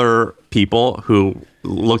older people who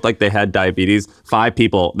looked like they had diabetes. 5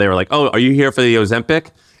 people. They were like, "Oh, are you here for the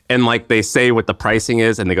Ozempic?" and like they say what the pricing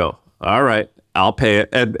is, and they go, all right, I'll pay it.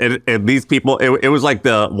 And these people, it was like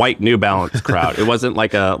the white New Balance crowd. It wasn't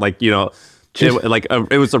like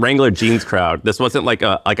it was the Wrangler jeans crowd. This wasn't like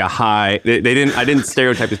a high. I didn't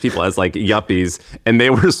stereotype these people as like yuppies, and they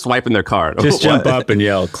were swiping their card. Just jump up and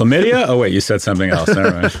yell, "Chlamydia!" Oh wait, you said something else.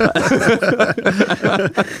 Never mind.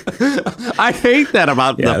 I hate that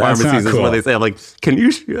about the pharmacies. Is when they say, "I'm like, can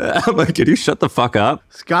you shut the fuck up?"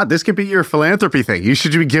 Scott, this could be your philanthropy thing. You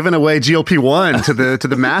should be giving away GLP-1 to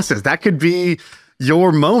the masses. That could be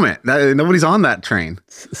your moment. Nobody's on that train.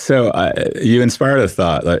 So you inspired a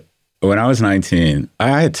thought. Like, when I was 19,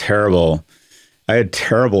 I had terrible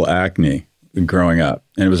acne growing up,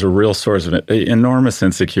 and it was a real source of enormous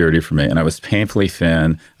insecurity for me. And I was painfully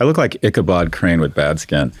thin. I looked like Ichabod Crane with bad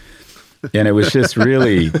skin, and it was just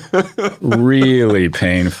really, really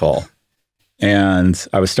painful. And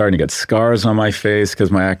I was starting to get scars on my face because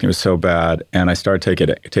my acne was so bad. And I started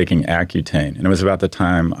taking Accutane, and it was about the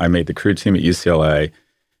time I made the crew team at UCLA.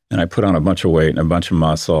 And I put on a bunch of weight and a bunch of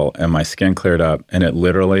muscle, and my skin cleared up, and it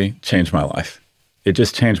literally changed my life. It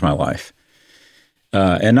just changed my life.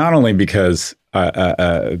 And not only because,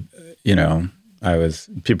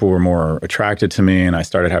 people were more attracted to me, and I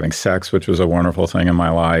started having sex, which was a wonderful thing in my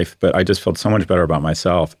life, but I just felt so much better about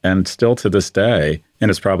myself. And still to this day,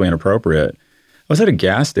 and it's probably inappropriate, I was at a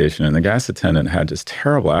gas station, and the gas attendant had just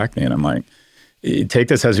terrible acne, and I'm like, take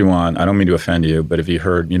this as you want. I don't mean to offend you, but if you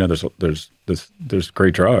heard, there's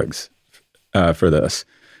great drugs for this.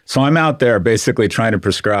 So I'm out there basically trying to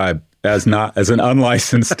prescribe as an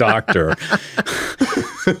unlicensed doctor.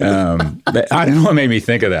 I don't know what made me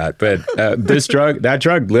think of that, but that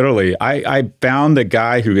drug literally, I found the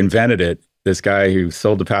guy who invented it, this guy who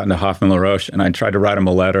sold the patent to Hoffman LaRoche, and I tried to write him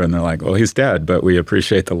a letter, and they're like, well, he's dead, but we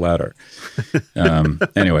appreciate the letter.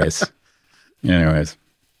 Anyways.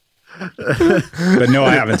 But no,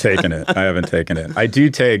 I haven't taken it. I do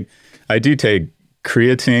take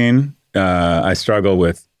creatine. I struggle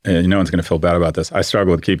with, no one's going to feel bad about this. I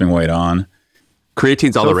struggle with keeping weight on.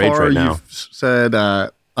 Creatine's all the rage right now. You've said,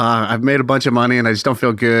 I've made a bunch of money and I just don't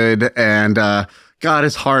feel good. And God,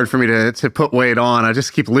 it's hard for me to put weight on. I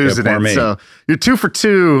just keep losing it. Me. So you're 2 for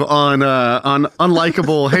 2 on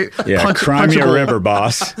unlikable. Cry me a river,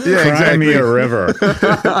 boss. Yeah, cry me a river.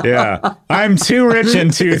 Yeah, I'm too rich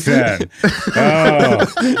and too thin. Oh,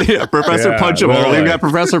 yeah, Professor Punchable. Really. We've got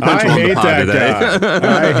Professor Punchable.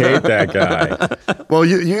 I hate that guy. Well,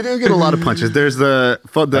 you do get a lot of punches. There's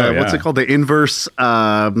what's it called? The inverse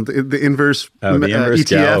ETF,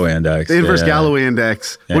 Galloway index. The inverse Galloway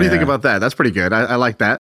index. What do you think about that? That's pretty good. I like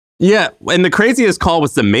that. Yeah, and the craziest call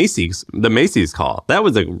was the Macy's call. That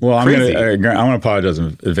was crazy. I want to apologize in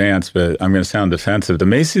advance, but I'm going to sound defensive. The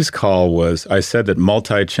Macy's call was, I said that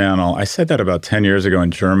multi-channel, I said that about 10 years ago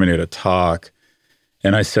in Germany at a talk,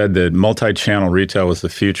 and I said that multi-channel retail was the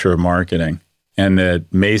future of marketing, and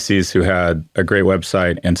that Macy's, who had a great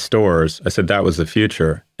website and stores, I said that was the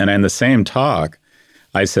future. And in the same talk,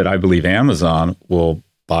 I said, I believe Amazon will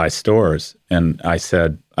buy stores. And I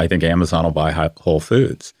said, I think Amazon will buy Whole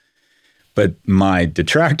Foods. But my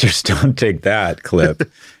detractors don't take that clip.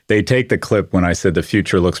 They take the clip when I said the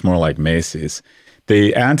future looks more like Macy's.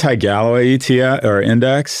 The anti-Galloway ETF or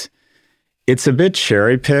index, it's a bit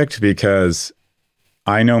cherry-picked because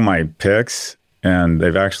I know my picks and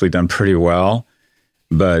they've actually done pretty well.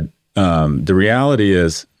 But the reality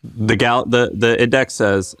is, the index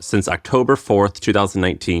says since October 4th,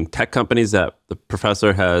 2019, tech companies that the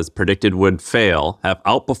professor has predicted would fail have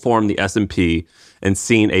outperformed the S&P and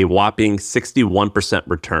seen a whopping 61%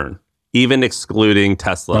 return, even excluding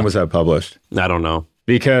Tesla. When was that published? I don't know.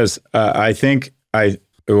 Because I think I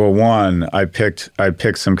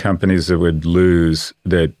picked some companies that would lose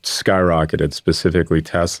that skyrocketed, specifically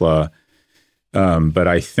Tesla. But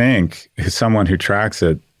I think someone who tracks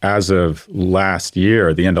it, as of last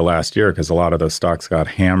year, the end of last year, because a lot of those stocks got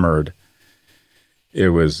hammered, it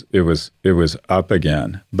was up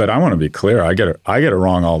again. But I want to be clear, I get it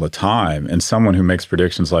wrong all the time, and someone who makes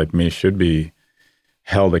predictions like me should be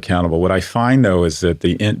held accountable. What I find though is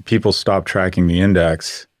that people stop tracking the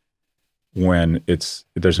index when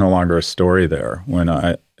there's no longer a story there. When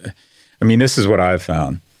I mean, this is what I've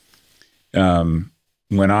found.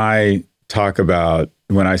 When I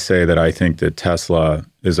say that I think that Tesla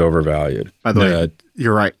is overvalued. By the way,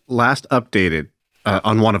 you're right. Last updated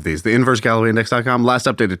on one of these, the inversegallowayindex.com, last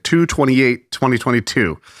updated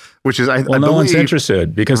 2/28/2022, which is, I no one's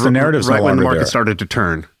interested because the narrative's no longer when the market there. started to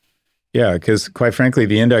turn. Yeah, because quite frankly,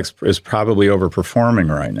 the index is probably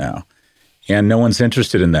overperforming right now. And no one's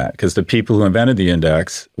interested in that because the people who invented the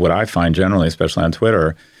index, what I find generally, especially on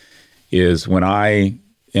Twitter, is when I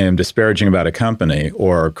am disparaging about a company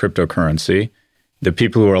or cryptocurrency, the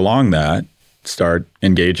people who are along that start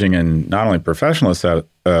engaging in not only professional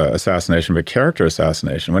assassination, but character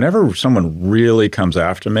assassination. Whenever someone really comes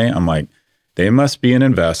after me, I'm like, they must be an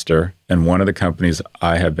investor in one of the companies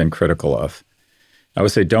I have been critical of. I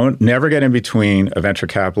would say never get in between a venture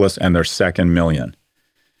capitalist and their second million,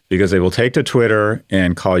 because they will take to Twitter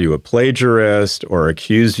and call you a plagiarist or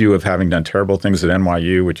accuse you of having done terrible things at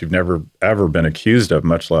NYU, which you've never, ever been accused of,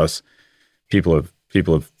 much less people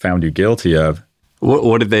have found you guilty of.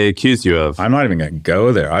 What did they accuse you of? I'm not even going to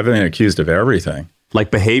go there. I've been accused of everything.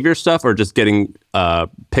 Like behavior stuff or just getting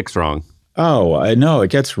pics wrong? Oh, I know.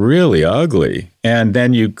 It gets really ugly. And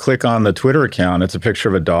then you click on the Twitter account. It's a picture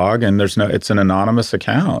of a dog, and it's an anonymous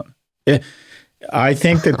account. I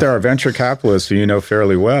think that there are venture capitalists who you know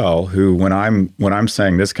fairly well who, when I'm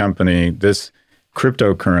saying this company, this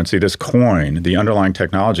cryptocurrency, this coin, the underlying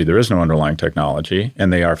technology, there is no underlying technology,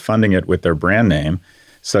 and they are funding it with their brand name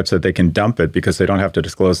such that they can dump it because they don't have to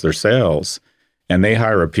disclose their sales. And they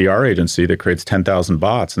hire a PR agency that creates 10,000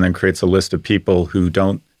 bots and then creates a list of people who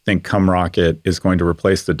don't think CumRocket is going to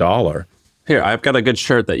replace the dollar. Here, I've got a good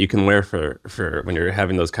shirt that you can wear for when you're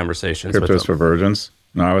having those conversations. Cryptos for virgins?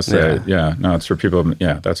 No, I would say, no, it's for people.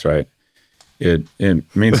 Yeah, that's right. It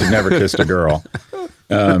means you've never kissed a girl.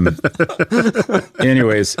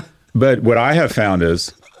 Anyways, but what I have found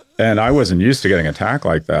is, and I wasn't used to getting attacked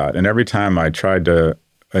like that. And every time I tried to,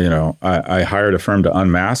 I hired a firm to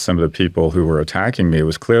unmask some of the people who were attacking me. It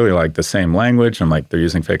was clearly like the same language. I'm like, they're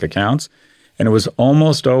using fake accounts. And it was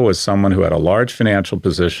almost always someone who had a large financial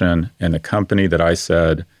position in the company that I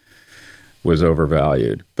said was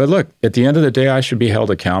overvalued. But look, at the end of the day, I should be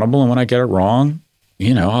held accountable. And when I get it wrong,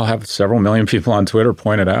 I'll have several million people on Twitter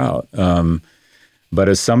point it out. But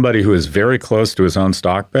as somebody who is very close to his own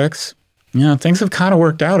stock picks, things have kind of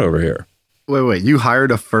worked out over here. Wait. You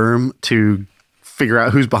hired a firm to figure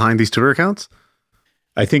out who's behind these Twitter accounts?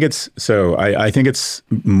 I think it's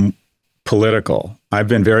political. I've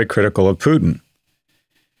been very critical of Putin.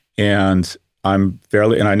 And and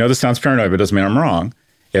I know this sounds paranoid, but it doesn't mean I'm wrong.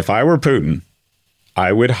 If I were Putin,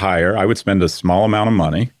 I would spend a small amount of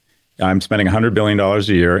money. I'm spending $100 billion a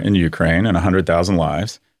year in Ukraine and 100,000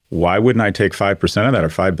 lives. Why wouldn't I take 5% of that, or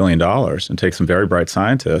 $5 billion, and take some very bright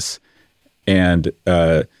scientists and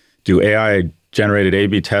do AI-generated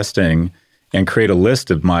A/B testing and create a list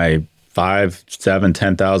of my 5, 7,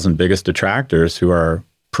 10,000 biggest detractors who are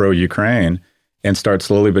pro-Ukraine, and start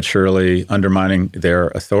slowly but surely undermining their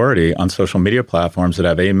authority on social media platforms that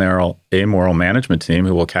have amoral management team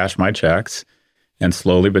who will cash my checks, and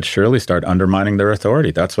slowly but surely start undermining their authority.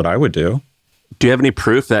 That's what I would do. Do you have any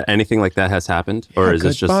proof that anything like that has happened, or is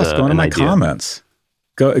this just go into my idea? Comments?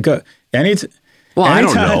 Go. Well, I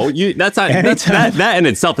don't know. That in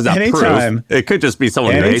itself is not proof. It could just be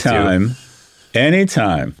someone who hates you.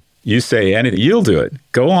 Anytime you say anything, you'll do it.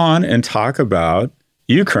 Go on and talk about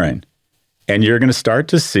Ukraine. And you're going to start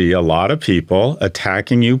to see a lot of people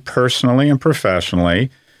attacking you personally and professionally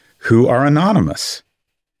who are anonymous.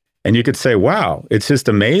 And you could say, wow, it's just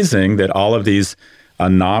amazing that all of these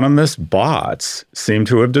anonymous bots seem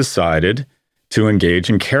to have decided to engage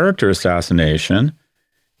in character assassination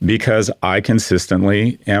because I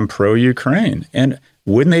consistently am pro-Ukraine. And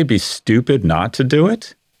wouldn't they be stupid not to do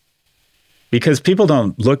it? Because people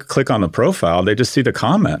don't click on the profile, they just see the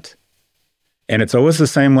comment. And it's always the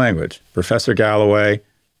same language. Professor Galloway.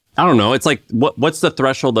 I don't know. It's like, what's the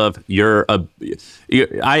threshold of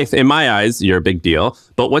in my eyes, you're a big deal.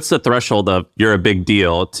 But what's the threshold of you're a big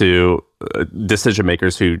deal to decision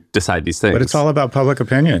makers who decide these things? But it's all about public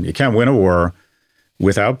opinion. You can't win a war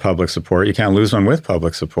without public support. You can't lose one with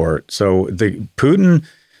public support. So the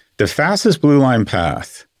fastest blue line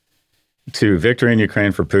path to victory in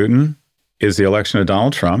Ukraine for Putin is the election of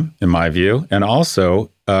Donald Trump, in my view, and also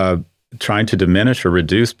trying to diminish or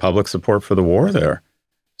reduce public support for the war there.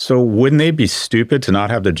 So wouldn't they be stupid to not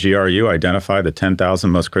have the GRU identify the 10,000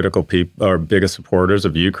 most critical people or biggest supporters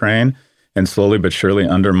of Ukraine and slowly but surely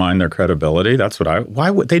undermine their credibility? Why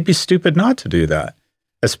would they'd be stupid not to do that?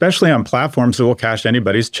 Especially on platforms that will cash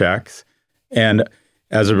anybody's checks. And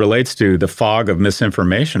as it relates to the fog of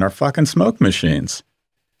misinformation, are fucking smoke machines.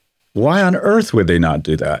 Why on earth would they not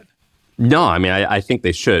do that? No, I mean, I think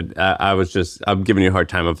they should. I'm giving you a hard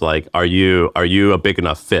time of like, are you a big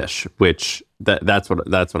enough fish? Which that's what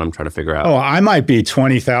I'm trying to figure out. Oh, I might be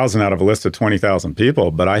 20,000 out of a list of 20,000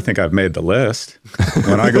 people, but I think I've made the list.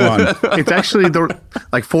 When I go on, it's actually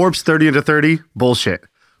like Forbes 30 under 30 bullshit.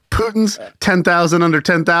 Putin's 10,000 under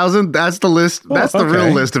 10,000. That's the list. That's the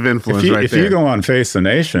real list of influence right there. If you go on Face the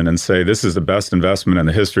Nation and say this is the best investment in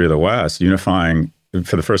the history of the West, unifying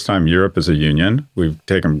for the first time, Europe is a union. We've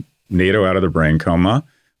taken NATO out of the brain coma.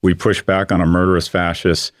 We pushed back on a murderous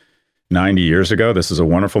fascist 90 years ago. This is a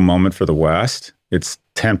wonderful moment for the West. It's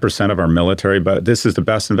 10% of our military, but this is the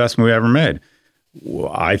best investment we ever made.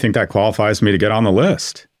 I think that qualifies me to get on the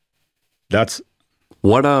list. That's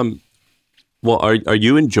what. Well, are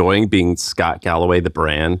you enjoying being Scott Galloway, the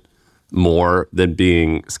brand, more than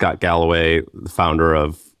being Scott Galloway, the founder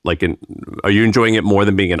of are you enjoying it more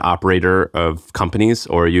than being an operator of companies,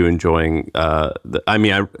 or are you enjoying?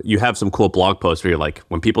 You have some cool blog posts where you're like,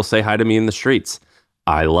 when people say hi to me in the streets,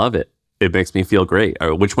 I love it. It makes me feel great.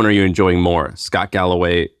 Which one are you enjoying more, Scott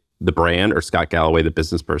Galloway, the brand, or Scott Galloway, the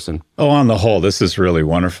business person? Oh, on the whole, this is really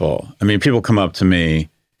wonderful. I mean, people come up to me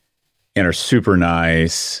and are super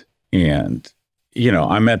nice. And,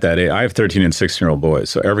 I'm at that age. I have 13 and 16-year-old boys.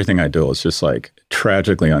 So everything I do is just like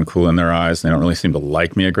tragically uncool in their eyes. They don't really seem to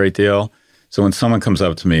like me a great deal. So when someone comes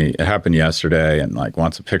up to me, it happened yesterday, and like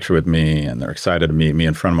wants a picture with me, and they're excited to meet me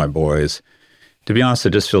in front of my boys, to be honest,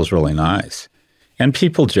 it just feels really nice. And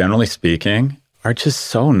people, generally speaking, are just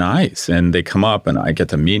so nice. And they come up and I get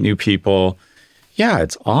to meet new people. Yeah,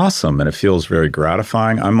 it's awesome. And it feels very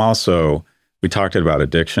gratifying. We talked about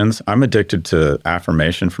addictions. I'm addicted to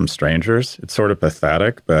affirmation from strangers. It's sort of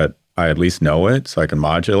pathetic, but I at least know it so I can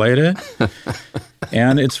modulate it.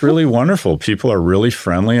 And it's really wonderful. People are really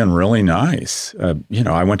friendly and really nice.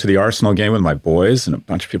 I went to the Arsenal game with my boys, and a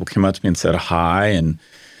bunch of people came up to me and said hi. And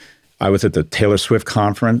I was at the Taylor Swift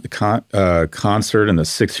concert, and the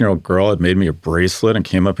 16-year-old girl had made me a bracelet and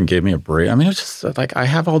came up and gave me a bracelet. I mean, it's just like I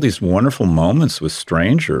have all these wonderful moments with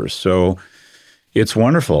strangers. So it's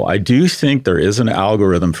wonderful. I do think there is an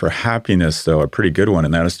algorithm for happiness, though, a pretty good one,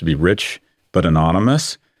 and that is to be rich but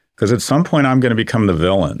anonymous. Because at some point, I'm going to become the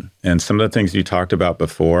villain. And some of the things you talked about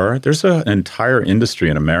before, there's an entire industry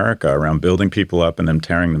in America around building people up and then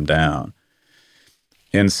tearing them down.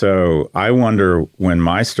 And so I wonder when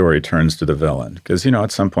my story turns to the villain, because,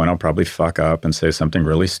 at some point I'll probably fuck up and say something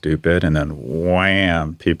really stupid, and then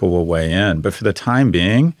wham, people will weigh in. But for the time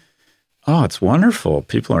being, oh, it's wonderful.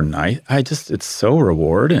 People are nice. It's so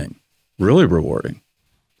rewarding, really rewarding.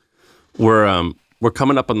 We're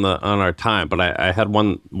coming up on our time, but I had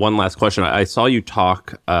one last question. I saw you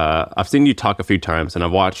talk. I've seen you talk a few times, and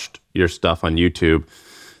I've watched your stuff on YouTube.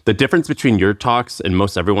 The difference between your talks and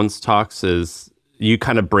most everyone's talks is you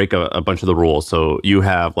kind of break a bunch of the rules. So you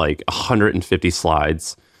have like 150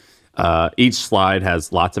 slides. Each slide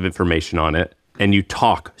has lots of information on it, and you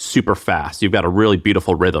talk super fast. You've got a really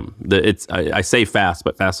beautiful rhythm. I say fast,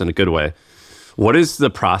 but fast in a good way. What is the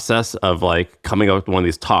process of like coming up with one of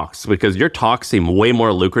these talks? Because your talks seem way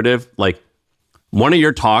more lucrative. Like one of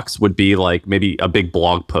your talks would be like maybe a big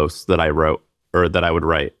blog post that I wrote or that I would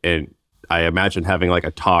write. And I imagine having like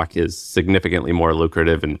a talk is significantly more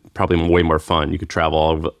lucrative and probably way more fun. You could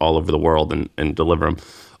travel all over the world and deliver them.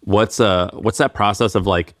 What's that process of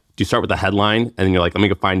like, do you start with a headline and then you're like, let me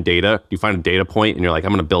go find data? Do you find a data point and you're like,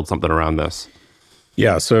 I'm going to build something around this?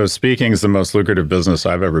 Yeah. So speaking is the most lucrative business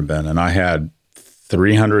I've ever been. And I had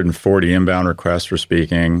 340 inbound requests for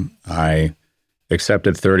speaking. I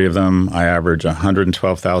accepted 30 of them. I average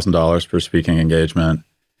 $112,000 per speaking engagement.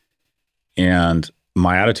 And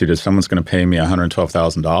my attitude is someone's going to pay me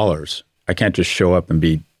 $112,000. I can't just show up and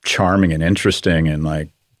be charming and interesting and like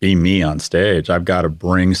be me on stage. I've got to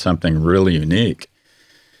bring something really unique.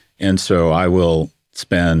 And so I will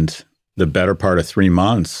spend the better part of 3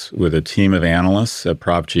 months with a team of analysts at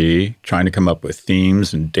Prop G, trying to come up with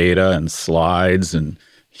themes and data and slides and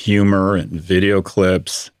humor and video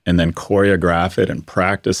clips, and then choreograph it and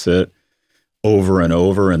practice it over and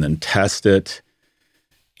over, and then test it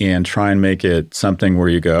and try and make it something where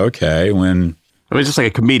you go, okay, when... I mean, just like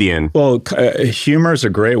a comedian. Well, humor is a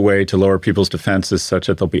great way to lower people's defenses such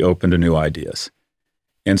that they'll be open to new ideas.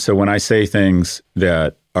 And so when I say things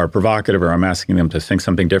that are provocative or I'm asking them to think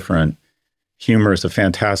something different, humor is a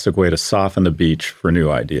fantastic way to soften the beach for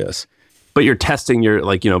new ideas. But you're testing your,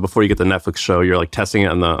 like, before you get the Netflix show, you're like testing it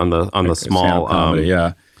on the small comedy,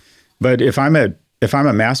 yeah. But if I'm at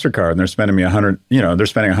MasterCard and they're spending me they're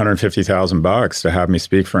spending $150,000 to have me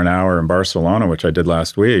speak for an hour in Barcelona, which I did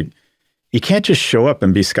last week, you can't just show up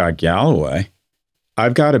and be Scott Galloway.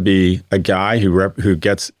 I've got to be a guy who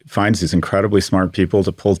finds these incredibly smart people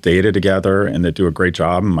to pull data together and that do a great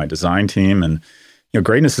job in my design team. And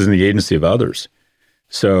greatness is in the agency of others.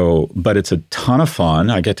 So, but it's a ton of fun.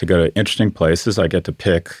 I get to go to interesting places. I get to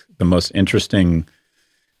pick the most interesting,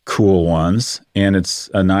 cool ones. And it's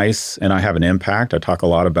and I have an impact. I talk a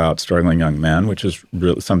lot about struggling young men, which is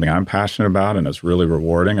really something I'm passionate about, and it's really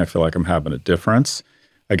rewarding. I feel like I'm having a difference.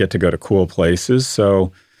 I get to go to cool places.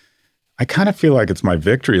 So I kind of feel like it's my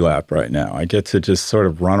victory lap right now. I get to just sort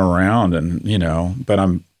of run around and,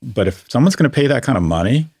 but if someone's going to pay that kind of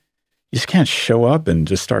money, you just can't show up and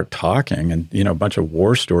just start talking and, a bunch of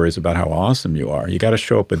war stories about how awesome you are. You got to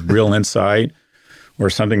show up with real insight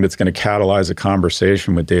or something that's going to catalyze a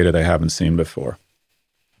conversation with data they haven't seen before.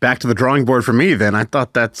 Back to the drawing board for me then. I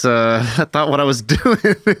thought what I was doing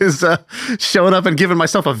is showing up and giving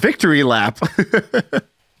myself a victory lap.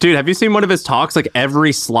 Dude, have you seen one of his talks? Like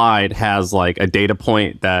every slide has like a data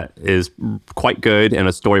point that is quite good and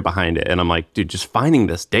a story behind it. And I'm like, dude, just finding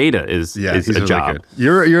this data is a really job. Good.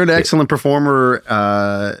 You're an excellent performer,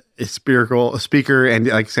 speaker, and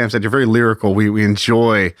like Sam said, you're very lyrical. We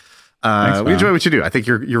enjoy Thanks, we enjoy what you do. I think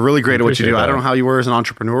you're really great at what you do. I don't know how you were as an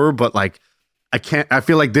entrepreneur, but like I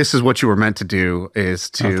feel like this is what you were meant to do, is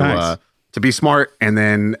to be smart and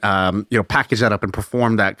then package that up and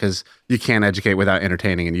perform that, because you can't educate without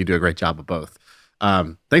entertaining, and you do a great job of both.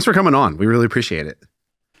 Thanks for coming on. We really appreciate it.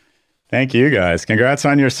 Thank you, guys. Congrats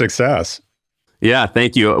on your success. Yeah,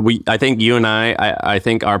 thank you. I think you and I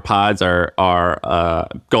think our pods are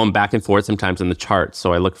going back and forth sometimes in the charts.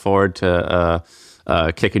 So I look forward to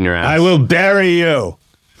kicking your ass. I will bury you.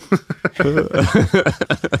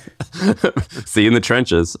 See you in the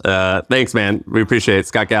trenches. Thanks, man. We appreciate it.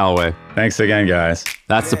 Scott Galloway. Thanks again, guys.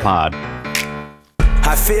 That's the pod.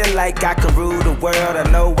 I feel like I can rule the world. I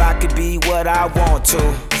know I could be what I want to.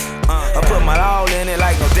 I put my all in it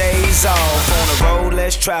like no days off. On the road,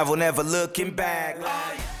 let's travel, never looking back.